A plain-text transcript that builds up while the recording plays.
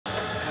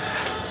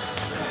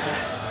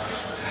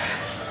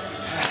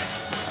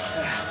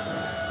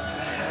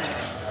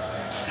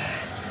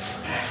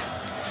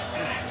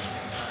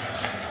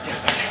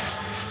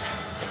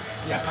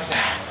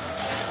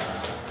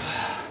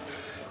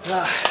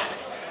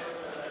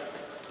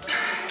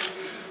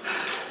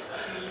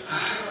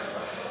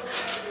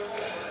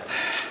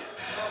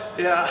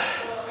いや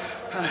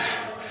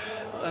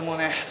もう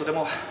ね、とて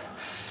も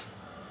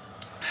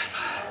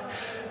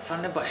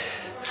3連敗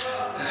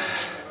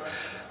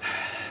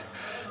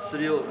す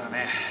るような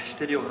ね、し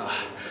てるような、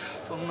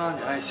そんなん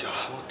じゃないですよ。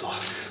もっと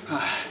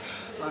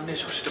3連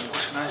勝してもおか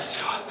しくないで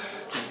すよ。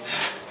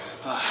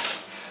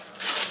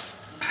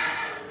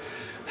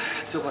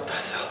強かったで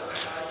すよ。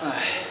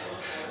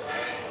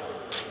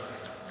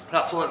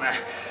あ、そうだね。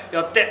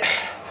やって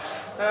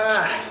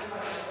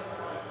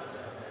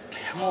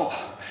も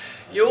う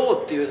ヨ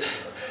ウっていう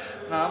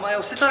名前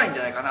を捨てたらいいんじ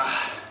ゃないかな。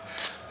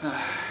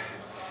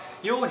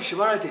ヨウに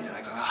縛られてるんじゃ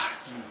ないかな。いい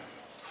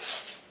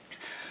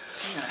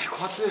んじゃない、小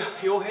松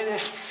洋平で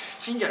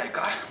いいんじゃない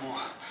か。もう、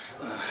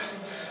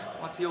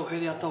小松洋平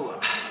でやった方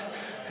が、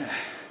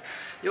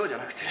ヨウじゃ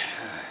なくて、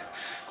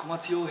小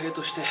松洋平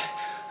として、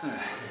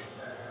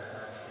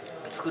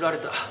作られ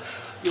た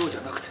ヨウじ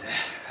ゃなくてね、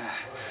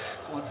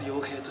小松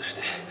洋平とし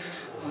て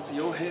小松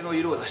洋平の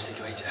色を出してい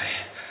けばいいんじゃない。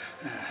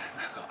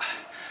なんか、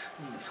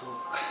そう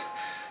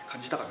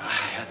感じたかな、や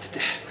ってて。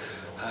い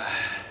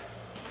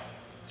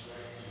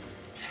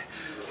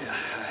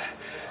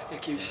や、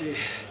厳しい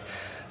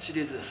シ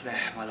リーズです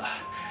ね。まだ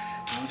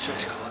4試合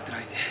しか終わって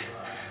ないんで、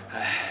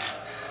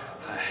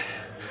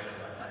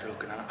あと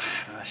6、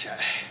7試合。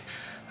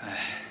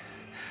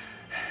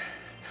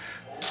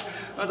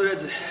とりあえ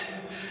ず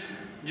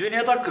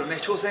12アタックのね、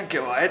挑戦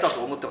権は得たと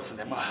思ってますん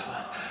で、ワ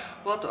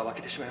ッとは負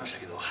けてしまいました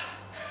けど、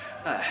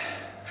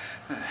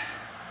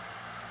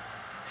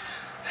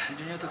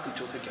12アタックの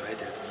挑戦権は得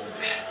てると思うん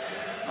で、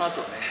あ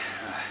とはね、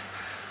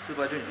スー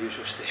パージュニア優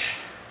勝して、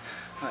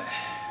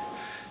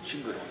シ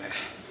ングルをね、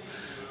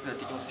やっ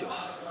ていきますよ。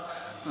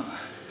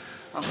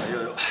なんかい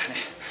ろいろね、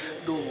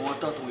ドーム終わっ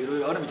た後もいろ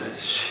いろあるみたいで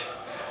すし、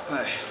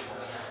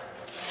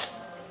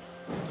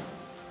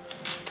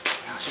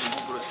新日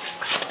本プロレスです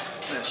か。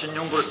新日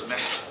本プロレスね。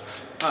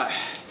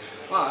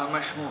あんま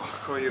りもう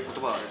こういう言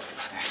葉はあれですけ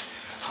どね。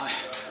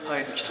生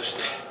え抜きとし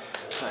て、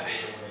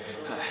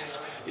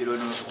いろい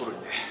ろなところ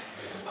にね、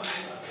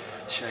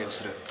試合を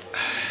する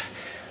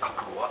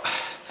覚悟は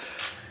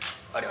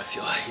あります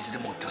よ。いつで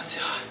も持ってます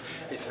よ。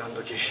いつ何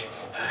時、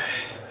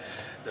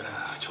どんな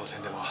挑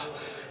戦でも、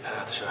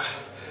私は、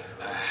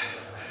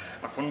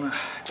こんな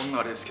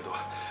あれですけど、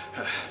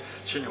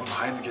新日本の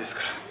生え抜きです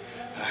から、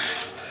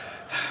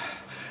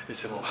い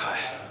つでも、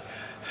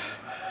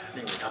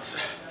リングに立つ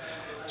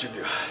準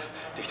備は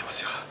できてま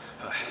すよ。